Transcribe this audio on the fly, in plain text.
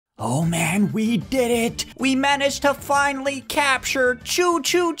Oh man, we did it! We managed to finally capture Choo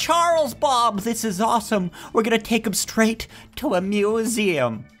Choo Charles, Bob! This is awesome! We're gonna take him straight to a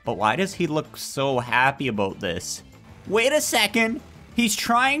museum. But why does he look so happy about this? Wait a second! He's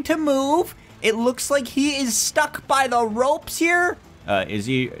trying to move! It looks like he is stuck by the ropes here? Is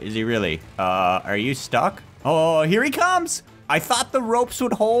he really? Are you stuck? Oh, here he comes! I thought the ropes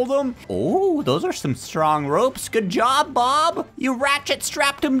would hold him. Oh, those are some strong ropes. Good job, Bob. You ratchet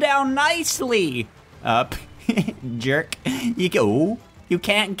strapped him down nicely. Jerk. You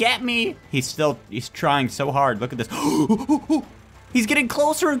can't get me. He's trying so hard. Look at this. He's getting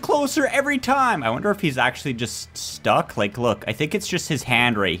closer and closer every time. I wonder if he's actually just stuck. Like, look, I think it's just his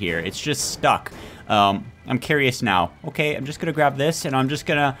hand right here. It's just stuck. I'm curious now. Okay, I'm just gonna grab this and I'm just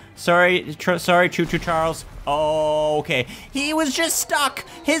gonna, sorry, Choo Choo Charles. Oh, okay. He was just stuck.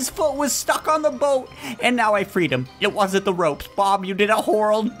 His foot was stuck on the boat and now I freed him. It wasn't the ropes. Bob, you did a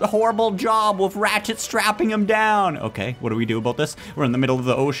horrible job with ratchet strapping him down. Okay, what do we do about this? We're in the middle of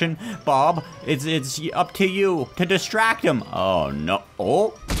the ocean. Bob, it's up to you to distract him. Oh, no.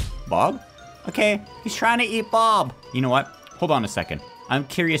 Oh, Bob? Okay, he's trying to eat Bob. You know what? Hold on a second. I'm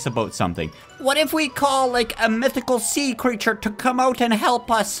curious about something. What if we call, like, a mythical sea creature to come out and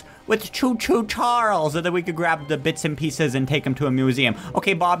help us with Choo Choo Charles, and then we could grab the bits and pieces and take him to a museum.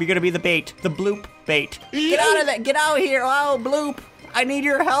 Okay, Bob, you're gonna be the bait, the bloop bait. Get out of that, get out here, oh, bloop. I need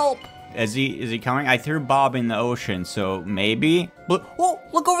your help. Is he coming? I threw Bob in the ocean, so maybe. Oh,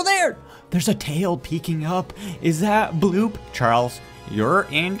 look over there. There's a tail peeking up. Is that bloop? Charles, you're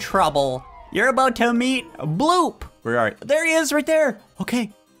in trouble. You're about to meet Bloop. Where are you? There he is right there.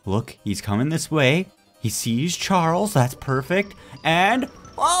 Okay, look, he's coming this way. He sees Charles, that's perfect. And,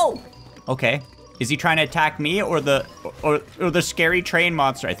 oh, okay. Is he trying to attack me or the scary train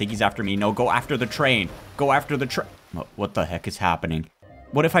monster? I think he's after me. No, go after the train. Go after the train. What the heck is happening?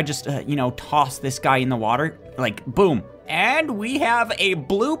 What if I just, you know, toss this guy in the water? Like, boom. And we have a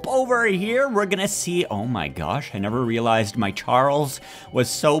Bloop over here. We're gonna see, oh my gosh, I never realized my Charles was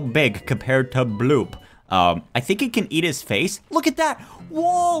so big compared to Bloop. I think it can eat his face. Look at that.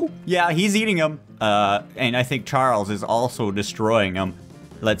 Whoa. Yeah, he's eating him. And I think Charles is also destroying him.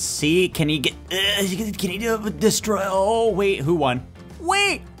 Let's see. Can he get, can he destroy? Oh, wait, who won?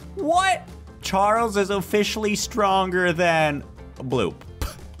 Wait, what? Charles is officially stronger than Bloop.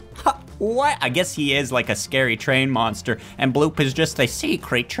 What? I guess he is like a scary train monster, and Bloop is just a sea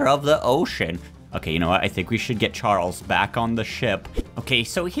creature of the ocean. Okay, you know what? I think we should get Charles back on the ship. Okay,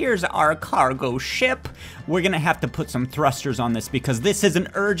 so here's our cargo ship. We're gonna have to put some thrusters on this because this is an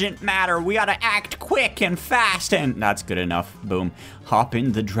urgent matter. We gotta act quick and fast, and that's good enough. Boom. Hop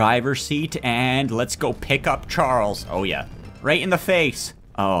in the driver's seat, and let's go pick up Charles. Oh yeah, right in the face.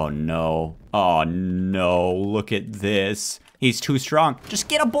 Oh no. Oh no, look at this. He's too strong. Just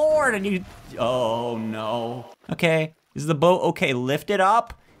get aboard and you, oh no. Okay, is the boat, okay, lift it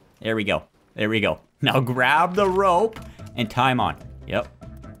up. There we go, there we go. Now grab the rope and tie him on. Yep,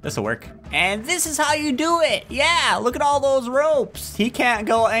 this'll work. And this is how you do it. Yeah, look at all those ropes. He can't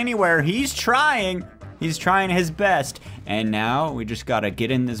go anywhere, he's trying his best. And now we just gotta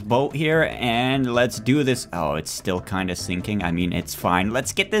get in this boat here and let's do this. Oh, it's still kind of sinking. I mean, it's fine.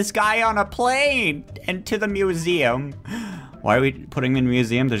 Let's get this guy on a plane and to the museum. Why are we putting him in a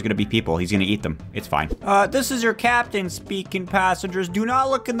museum? There's gonna be people. He's gonna eat them. It's fine. This is your captain speaking, passengers. Do not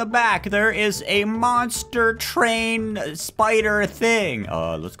look in the back. There is a monster train spider thing.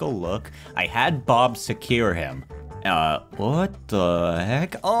 Let's go look. I had Bob secure him. What the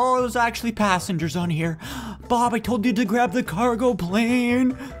heck? Oh, there's actually passengers on here. Bob, I told you to grab the cargo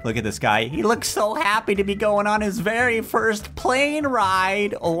plane. Look at this guy. He looks so happy to be going on his very first plane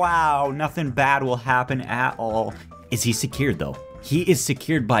ride. Oh, wow, nothing bad will happen at all. Is he secured though? He is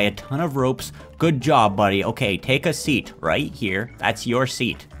secured by a ton of ropes. Good job, buddy. Okay, take a seat right here. That's your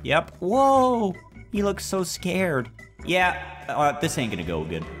seat. Yep. Whoa, he looks so scared. Yeah, this ain't gonna go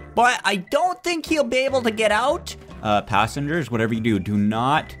good. But I don't think he'll be able to get out. Passengers, whatever you do, do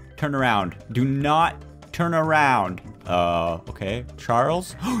not turn around. Do not turn around. Okay,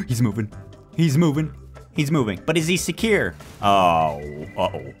 Charles. He's moving. He's moving. He's moving. But is he secure? Oh,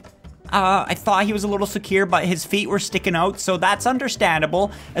 uh-oh. I thought he was a little secure, but his feet were sticking out, so that's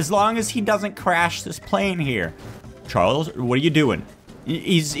understandable, as long as he doesn't crash this plane here. Charles, what are you doing?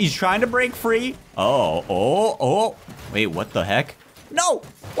 He's trying to break free. Oh. Wait, what the heck? No,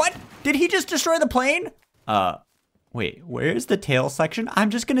 what? Did he just destroy the plane? Wait, where's the tail section? I'm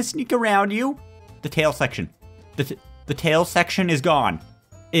just gonna sneak around you. The tail section. The tail section is gone.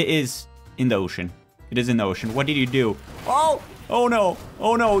 It is in the ocean. It is in the ocean. What did you do? Oh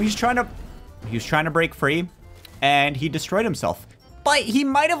no, he was trying to break free and he destroyed himself. But he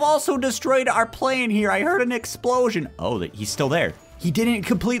might have also destroyed our plane here. I heard an explosion. Oh, he's still there. He didn't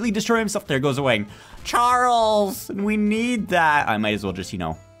completely destroy himself. There goes a wing. Charles, we need that. I might as well just, you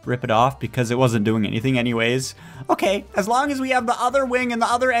know, rip it off because it wasn't doing anything anyways. Okay, as long as we have the other wing and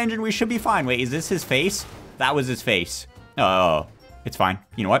the other engine, we should be fine. Wait, is this his face? That was his face. Oh, it's fine.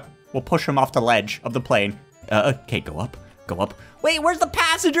 You know what? We'll push him off the ledge of the plane. Okay, go up, go up. Wait, where's the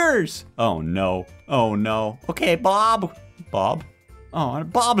passengers? Oh no, oh no. Okay, Bob. Bob? Oh,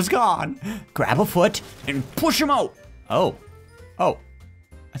 Bob's gone. Grab a foot and push him out. Oh, oh,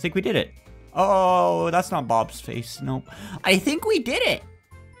 I think we did it. Oh, that's not Bob's face. Nope. I think we did it.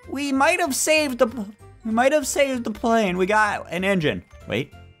 We might have saved the plane. We got an engine.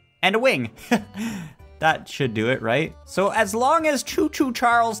 Wait, and a wing. That should do it, right? So as long as Choo Choo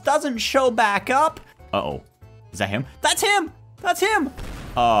Charles doesn't show back up. Uh-oh. Is that him? That's him! That's him!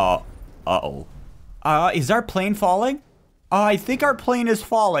 Uh-oh. Is our plane falling? I think our plane is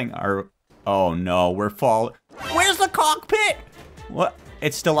falling. Oh no, we're falling. Where's the cockpit? What?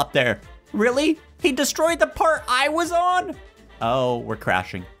 It's still up there. Really? He destroyed the part I was on? Oh, we're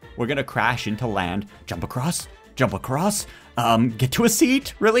crashing. We're gonna crash into land. Jump across, jump across. Get to a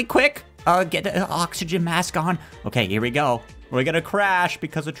seat really quick. Get an oxygen mask on. Okay, here we go. We're gonna crash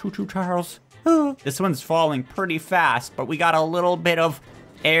because of Choo Choo Charles. This one's falling pretty fast, but we got a little bit of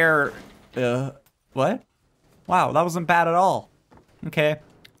air. What? Wow, that wasn't bad at all. Okay.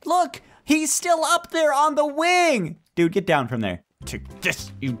 Look, he's still up there on the wing. Dude, get down from there.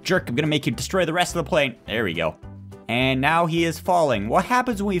 Just, you jerk, I'm gonna make you destroy the rest of the plane. There we go. And now he is falling. What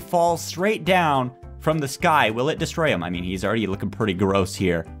happens when we fall straight down from the sky? Will it destroy him? I mean, he's already looking pretty gross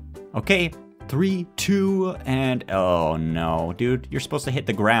here. Okay, 3, 2, and oh no, dude, you're supposed to hit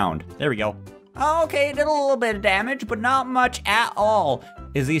the ground. There we go. Okay, did a little bit of damage, but not much at all.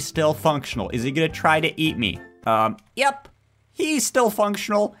 Is he still functional? Is he gonna try to eat me? Yep. He's still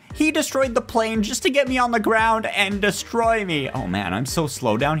functional. He destroyed the plane just to get me on the ground and destroy me. Oh man, I'm so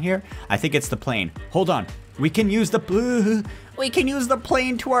slow down here. I think it's the plane. Hold on. We can use the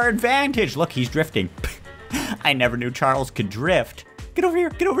plane to our advantage. Look, he's drifting. I never knew Charles could drift. Get over here,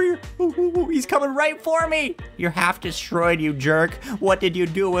 get over here. Ooh, he's coming right for me. You're half destroyed, you jerk. What did you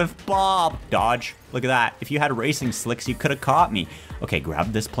do with Bob? Dodge. Look at that. If you had racing slicks, you could have caught me. Okay,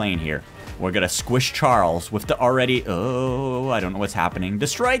 grab this plane here. We're gonna squish Charles with the already, oh, I don't know what's happening.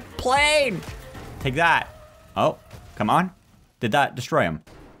 Destroy plane! Take that. Oh, come on. Did that destroy him?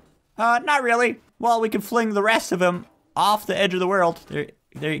 Not really. Well, we can fling the rest of him off the edge of the world.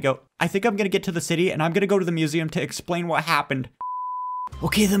 There you go. I think I'm gonna get to the city and I'm gonna go to the museum to explain what happened.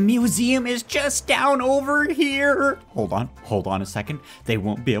 Okay, the museum is just down over here. Hold on a second. They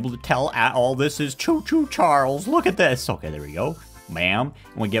won't be able to tell at all this is Choo Choo Charles. Look at this. Okay, there we go. Ma'am,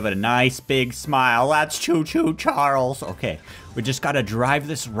 we give it a nice big smile. That's Choo Choo Charles. Okay, we just gotta drive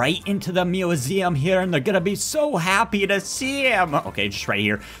this right into the museum here, and they're gonna be so happy to see him. Okay, just right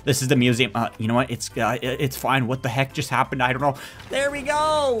here. This is the museum. You know what? It's fine. What the heck just happened? I don't know. There we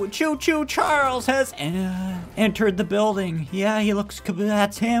go. Choo Choo Charles has entered the building. Yeah, he looks.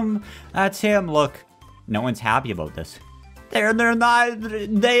 That's him. That's him. Look, no one's happy about this. They're not.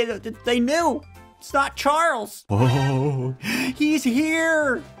 They knew. It's not Charles. Oh, he's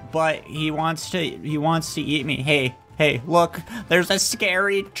here. But he wants to eat me. Hey, look, there's a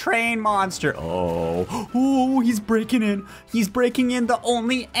scary train monster. Oh, he's breaking in. He's breaking in the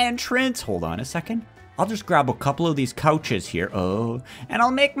only entrance. Hold on a second. I'll just grab a couple of these couches here. Oh, and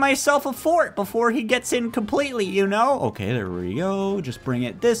I'll make myself a fort before he gets in completely, you know? Okay, there we go. Just bring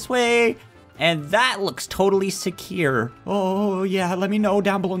it this way. And that looks totally secure. Oh, yeah, let me know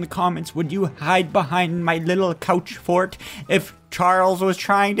down below in the comments. Would you hide behind my little couch fort if Charles was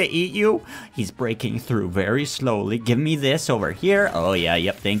trying to eat you? He's breaking through very slowly. Give me this over here. Oh, yeah,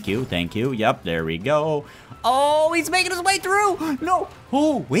 yep, thank you. Yep, there we go. Oh, he's making his way through. No.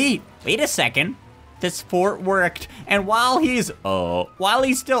 Oh, wait a second. This fort worked. And while he's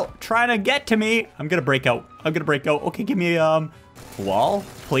still trying to get to me, I'm gonna break out. Okay, give me, wall.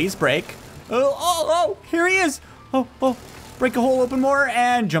 Please break. Oh, here he is. Oh, break a hole open more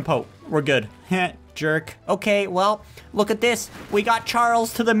and jump out. We're good. Jerk. Okay, well, look at this. We got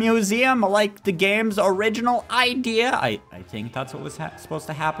Charles to the museum like the game's original idea. I think that's what was supposed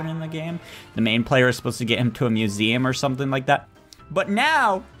to happen in the game. The main player is supposed to get him to a museum or something like that. But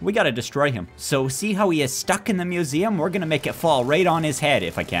now, we gotta destroy him. So see how he is stuck in the museum? We're gonna make it fall right on his head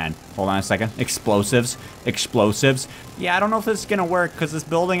if I can. Hold on a second. Explosives. Yeah, I don't know if this is gonna work because this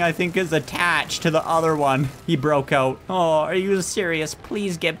building I think is attached to the other one. He broke out. Oh, are you serious?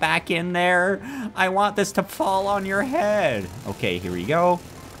 Please get back in there. I want this to fall on your head. Okay, here we go.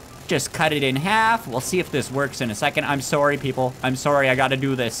 just cut it in half. We'll see if this works in a second. I'm sorry, people. I'm sorry, I gotta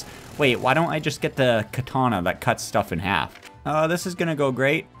do this. Wait, why don't I just get the katana that cuts stuff in half? This is gonna go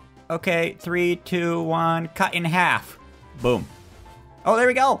great. Okay, 3, 2, 1, cut in half. Boom. Oh, there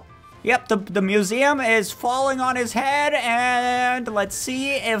we go. Yep, the museum is falling on his head, and let's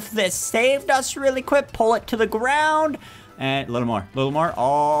see if this saved us really quick. Pull it to the ground, and a little more,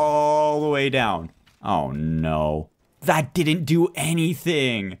 all the way down. Oh no, that didn't do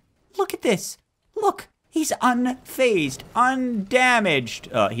anything. Look at this. Look, he's unfazed, undamaged.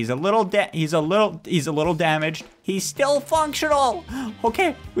 He's a little damaged. He's still functional.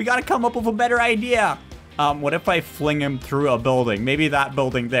 Okay, we gotta come up with a better idea. What if I fling him through a building? Maybe that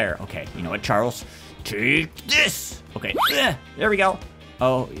building there. Okay, you know what, Charles? Take this. Okay, there we go.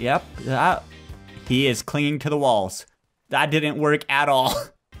 Oh, yep, he is clinging to the walls. That didn't work at all.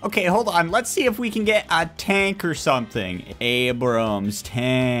 Okay, hold on. Let's see if we can get a tank or something. Abrams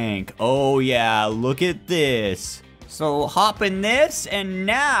tank. Oh yeah, look at this. So hop in this, and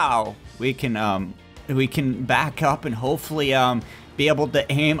now we can back up and hopefully be able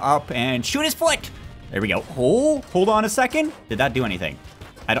to aim up and shoot his foot. There we go. Oh, hold on a second. Did that do anything?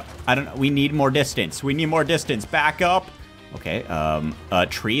 I don't know. We need more distance. We need more distance. Back up. Okay, a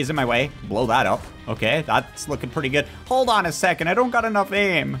tree is in my way. Blow that up. Okay, that's looking pretty good. Hold on a second. I don't got enough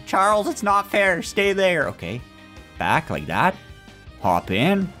aim. Charles, it's not fair. Stay there. Okay, back like that. Hop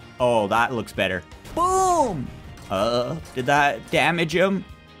in. Oh, that looks better. Boom. Did that damage him?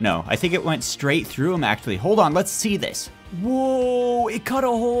 No, I think it went straight through him, actually. Hold on, let's see this. Whoa, it cut a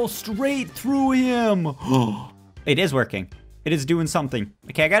hole straight through him. It is working. It is doing something.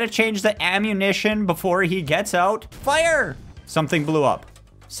 Okay, I gotta change the ammunition before he gets out. Fire! Something blew up.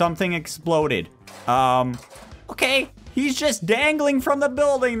 Something exploded. Okay, he's just dangling from the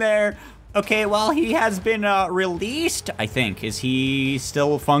building there. Okay, well, he has been released, I think. Is he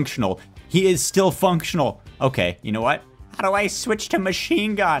still functional? He is still functional. Okay, you know what? How do I switch to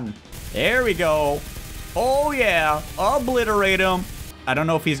machine gun? There we go. Oh yeah, obliterate him. I don't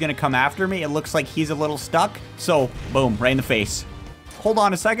know if he's gonna come after me. It looks like he's a little stuck. So, boom, right in the face. Hold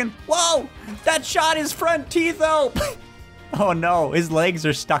on a second. Whoa, that shot his front teeth out. Oh no, his legs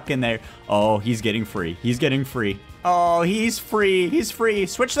are stuck in there. Oh, he's getting free. He's getting free. Oh, he's free. He's free.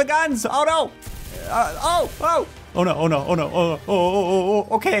 Switch the guns. Oh no. Oh no, oh no, oh no, oh,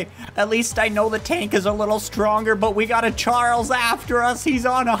 okay. At least I know the tank is a little stronger, but we got a Charles after us. He's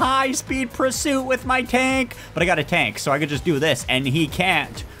on a high-speed pursuit with my tank. But I got a tank, so I could just do this, and he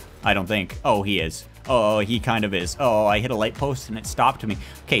can't. I don't think. Oh, he is. Oh, he kind of is. Oh, I hit a light post and it stopped me.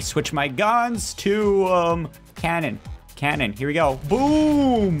 Okay, switch my guns to, cannon. Cannon, here we go.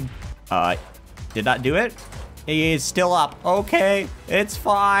 Boom! Did that do it? He is still up. Okay, it's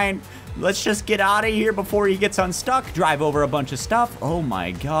fine. Let's just get out of here before he gets unstuck. Drive over a bunch of stuff. Oh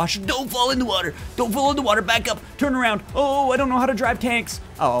my gosh. Don't fall in the water. Don't fall in the water. Back up. Turn around. Oh, I don't know how to drive tanks.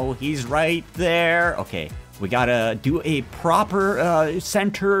 Oh, he's right there. Okay. We gotta do a proper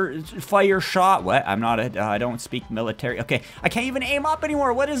center fire shot. What? I'm not a, I don't speak military. Okay. I can't even aim up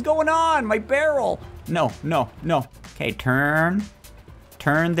anymore. What is going on? My barrel. No, no, no. Okay, turn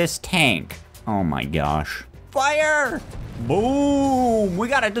this tank. Oh my gosh. Fire! Boom! We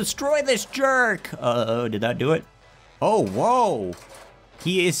gotta destroy this jerk! Did that do it? Oh, whoa!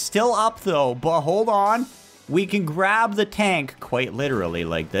 He is still up though, but hold on. We can grab the tank, quite literally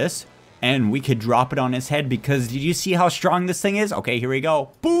like this, and we could drop it on his head because did you see how strong this thing is? Okay, here we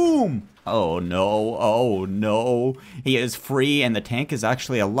go. Boom! Oh no, oh no. He is free and the tank is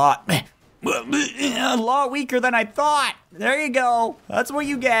actually a lot weaker than I thought. There you go. That's what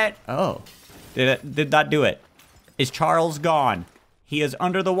you get. Oh. Did that do it? Is Charles gone? He is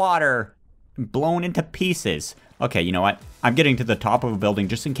under the water, blown into pieces. Okay, you know what? I'm getting to the top of a building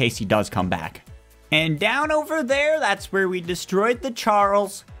just in case he does come back. And down over there, that's where we destroyed the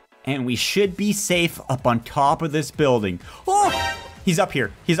Charles. And we should be safe up on top of this building. Oh! He's up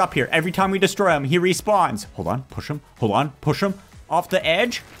here. He's up here. Every time we destroy him, he respawns. Hold on, push him. Hold on, push him. Off the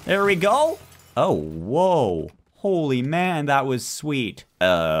edge. There we go. Oh, whoa. Holy man, that was sweet.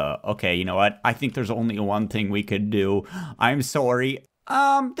 Okay, you know what? I think there's only one thing we could do. I'm sorry.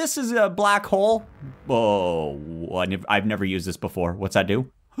 This is a black hole. Oh, I've never used this before. What's that do?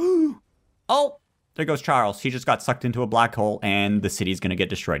 Oh, there goes Charles. He just got sucked into a black hole and the city's gonna get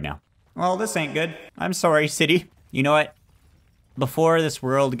destroyed now. Well, this ain't good. I'm sorry, city. You know what? Before this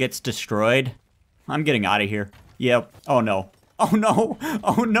world gets destroyed, I'm getting out of here. Yep. Oh no. Oh no.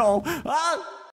 Oh no. Ah!